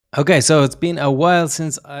Okay, so it's been a while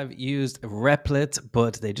since I've used Replit,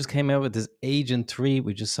 but they just came out with this Agent 3.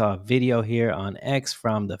 We just saw a video here on X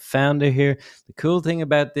from the founder here. The cool thing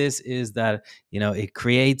about this is that, it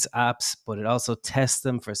creates apps, but it also tests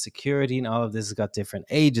them for security, and all of this has got different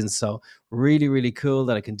agents. So really, really cool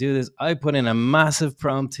that I can do this. I put in a massive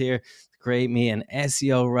prompt here to create me an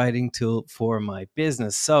SEO writing tool for my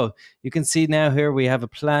business. So you can see now here we have a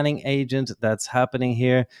planning agent that's happening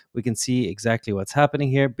here. We can see exactly what's happening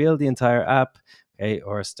here. Build the entire app, okay,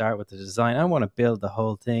 or start with the design. I want to build the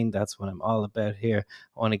whole thing. That's what I'm all about here.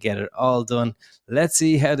 I want to get it all done. Let's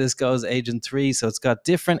see how this goes, Agent 3. So it's got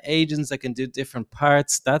different agents that can do different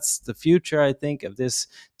parts. That's the future, I think, of this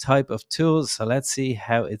type of tools. So let's see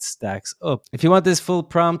how it stacks up. If you want this full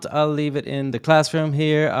prompt, I'll leave it in the classroom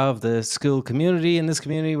here of the school community. In this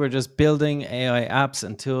community, we're just building AI apps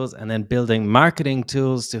and tools, and then building marketing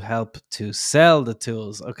tools to help to sell the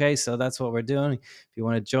tools. Okay, so that's what we're doing. If you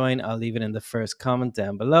want to join, I'll leave it in the first comment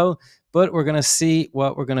down below. But we're going to see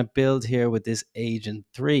what we're going to build here with this Agent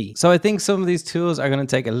 3. So I think some of these tools are going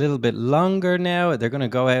to take a little bit longer now. They're going to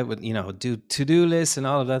go out with, do to-do lists and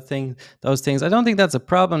all of that thing, those things. I don't think that's a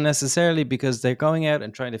problem necessarily, because they're going out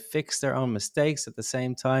and trying to fix their own mistakes at the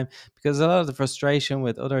same time. Because a lot of the frustration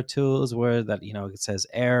with other tools where that, it says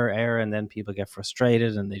error, error, and then people get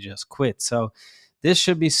frustrated and they just quit. So this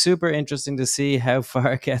should be super interesting to see how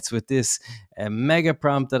far it gets with this mega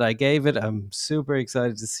prompt that I gave it. I'm super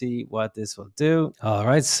excited to see what this will do. All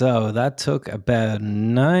right, so that took about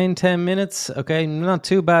 9-10 minutes. Okay, not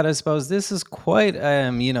too bad, I suppose. This is quite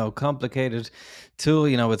complicated tool,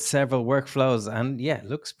 with several workflows, and yeah, it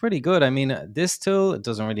looks pretty good. I mean, this tool, it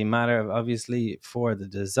doesn't really matter obviously for the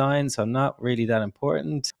design, so not really that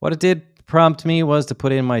important. What it did prompt me was to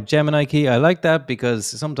put in my Gemini key. I like that because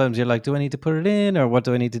sometimes you're like, do I need to put it in, or what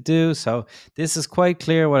do I need to do? So this is quite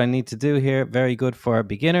clear what I need to do here. Very good for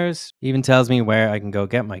beginners. Even tells me where I can go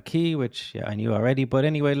get my key, which I knew already. But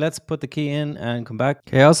anyway, let's put the key in and come back.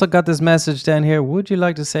 Okay, I also got this message down here. Would you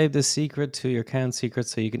like to save this secret to your account secret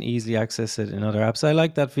so you can easily access it in other apps? I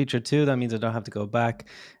like that feature too. That means I don't have to go back.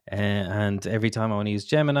 And every time I want to use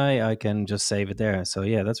Gemini, I can just save it there. So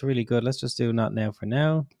yeah, that's really good. Let's just do not now for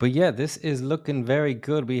now. But yeah, this is looking very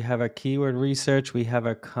good. We have our keyword research. We have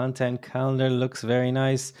our content calendar. Looks very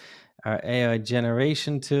nice. Our AI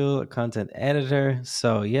generation tool, content editor.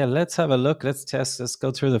 So yeah, let's have a look. Let's test. Let's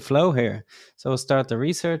go through the flow here. So we'll start the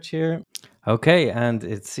research here. Okay, and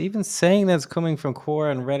it's even saying that it's coming from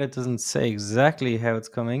Quora, and Reddit doesn't say exactly how it's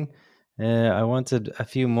coming. I wanted a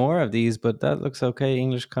few more of these, but that looks okay.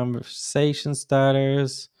 English conversation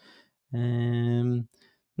starters. Um,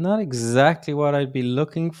 Not exactly what I'd be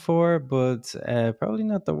looking for, but probably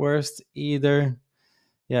not the worst either.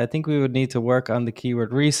 Yeah, I think we would need to work on the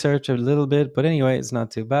keyword research a little bit, but anyway, it's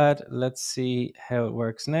not too bad. Let's see how it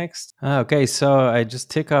works next. Okay, so I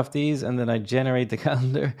just tick off these and then I generate the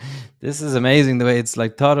calendar. This is amazing the way it's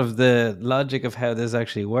like thought of the logic of how this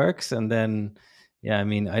actually works. And then, yeah, I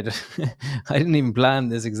mean, I didn't even plan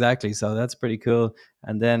this exactly, so that's pretty cool.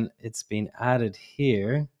 And then it's been added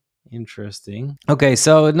here. Interesting. Okay,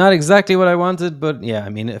 so not exactly what I wanted, but yeah, I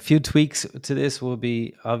mean, a few tweaks to this will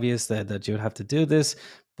be obvious that you would have to do this,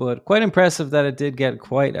 but quite impressive that it did get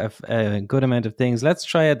quite a good amount of things. Let's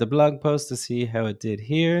try out the blog post to see how it did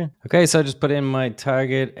here. Okay, so I just put in my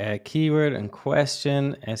target keyword and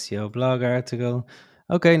question, SEO blog article.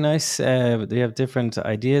 Okay, nice. We have different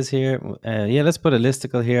ideas here. Yeah, let's put a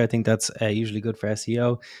listicle here. I think that's usually good for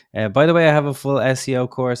SEO. By the way, I have a full SEO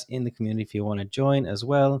course in the community if you want to join as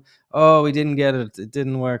well. Oh, we didn't get it. It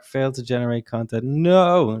didn't work. Failed to generate content.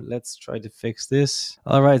 No, let's try to fix this.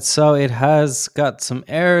 All right, so it has got some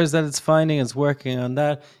errors that it's finding. It's working on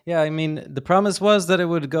that. Yeah, I mean, the promise was that it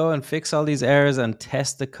would go and fix all these errors and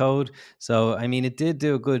test the code. So, I mean, it did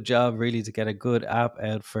do a good job really to get a good app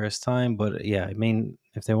out first time. But yeah, I mean,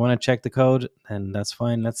 if they want to check the code, then that's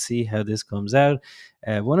fine. Let's see how this comes out.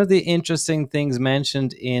 One of the interesting things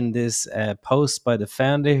mentioned in this post by the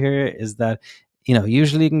founder here is that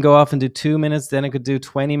usually you can go off and do 2 minutes, then it could do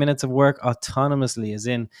 20 minutes of work autonomously, as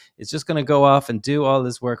in it's just going to go off and do all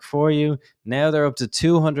this work for you. Now they're up to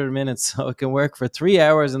 200 minutes, so it can work for 3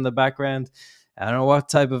 hours in the background. I don't know what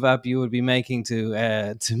type of app you would be making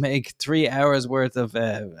to make 3 hours worth of.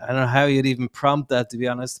 I don't know how you'd even prompt that, to be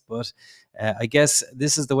honest, but I guess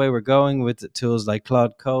this is the way we're going with tools like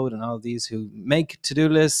Claude Code and all these who make to-do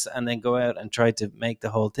lists and then go out and try to make the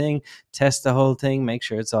whole thing, test the whole thing, make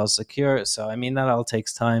sure it's all secure. So, I mean, that all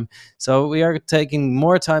takes time. So we are taking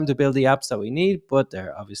more time to build the apps that we need, but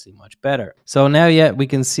they're obviously much better. So now, yeah, we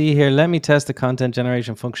can see here, let me test the content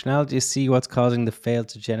generation functionality to see what's causing the fail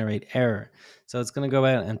to generate error. So it's going to go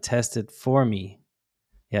out and test it for me.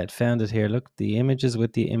 Yeah, it found it here. Look, the images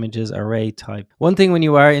with the images array type. One thing when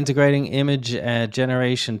you are integrating image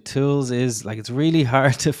generation tools is like it's really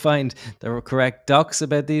hard to find the correct docs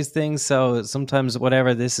about these things. So sometimes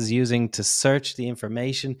whatever this is using to search the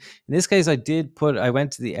information. In this case, I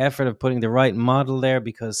went to the effort of putting the right model there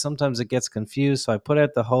because sometimes it gets confused. So I put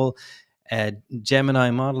out the whole Gemini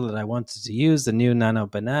model that I wanted to use, the new Nano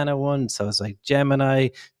Banana one. So it's like Gemini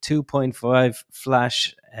 2.5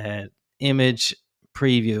 flash image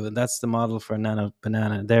preview, and that's the model for Nano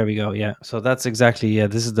Banana. There we go. Yeah, so that's exactly, yeah,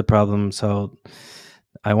 this is the problem. So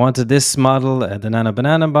I wanted this model, the Nano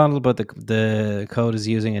Banana model, but the code is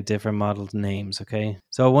using a different model's names. Okay,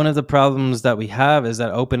 so one of the problems that we have is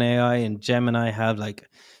that OpenAI and Gemini have like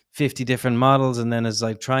 50 different models, and then it's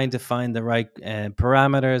like trying to find the right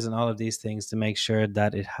parameters and all of these things to make sure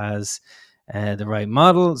that it has the right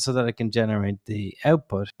model so that it can generate the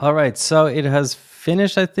output. All right, so it has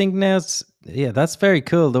finished, I think now. Yeah, that's very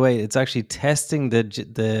cool. The way it's actually testing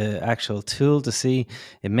the actual tool to see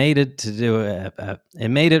it made it to do it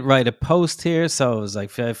made it write a post here. So it was like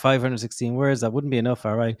 516 words. That wouldn't be enough,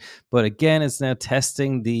 all right. But again, it's now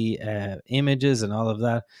testing the images and all of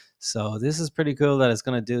that. So this is pretty cool that it's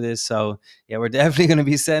going to do this. So yeah, we're definitely going to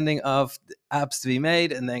be sending off apps to be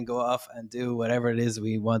made and then go off and do whatever it is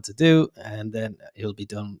we want to do, and then it'll be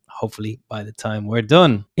done hopefully by the time we're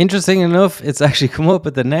done. Interesting enough, it's actually come up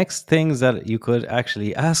with the next things that you could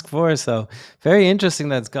actually ask for. So very interesting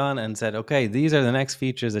that it's gone and said, okay, these are the next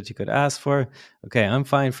features that you could ask for. Okay, I'm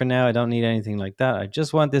fine for now. I don't need anything like that. I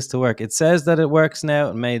just want this to work. It says that it works now.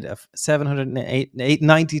 It made a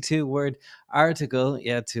 792 word article,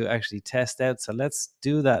 yeah, to actually test out. So let's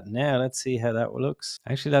do that now. Let's see how that looks.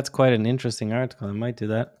 Actually, that's quite an interesting article. I might do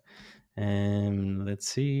that. Let's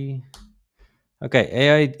see. Okay,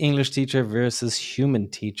 AI English teacher versus human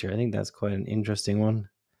teacher. I think that's quite an interesting one.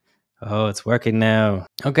 Oh, it's working now.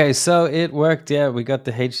 Okay, so it worked. Yeah, we got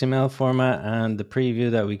the HTML format and the preview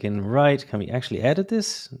that we can write. Can we actually edit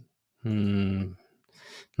this?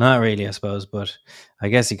 Not really, I suppose, but I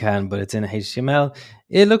guess you can, but it's in HTML.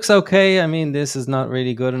 It looks okay. I mean, this is not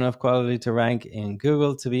really good enough quality to rank in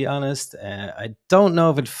Google, to be honest. I don't know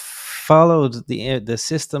if it followed the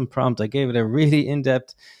system prompt. I gave it a really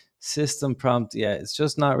in-depth system prompt. Yeah, it's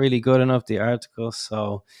just not really good enough, the article.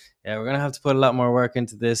 So yeah, we're going to have to put a lot more work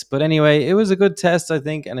into this. But anyway, it was a good test, I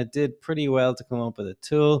think, and it did pretty well to come up with a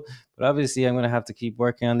tool. But obviously, I'm going to have to keep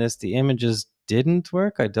working on this. The images didn't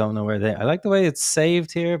work. I don't know where I like the way it's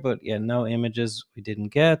saved here, but yeah, no images we didn't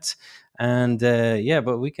get. And yeah,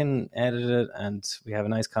 but we can edit it, and we have a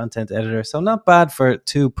nice content editor. So not bad for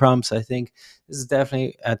 2 prompts, I think. This is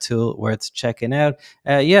definitely a tool worth checking out.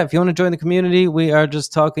 Yeah, if you want to join the community, we are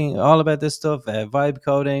just talking all about this stuff, vibe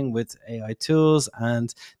coding with AI tools,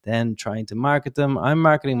 and then trying to market them. I'm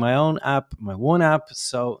marketing my own app, my one app.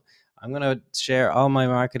 So I'm going to share all my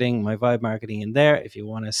marketing, my vibe marketing in there. If you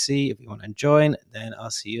want to join, then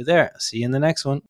I'll see you there. See you in the next one.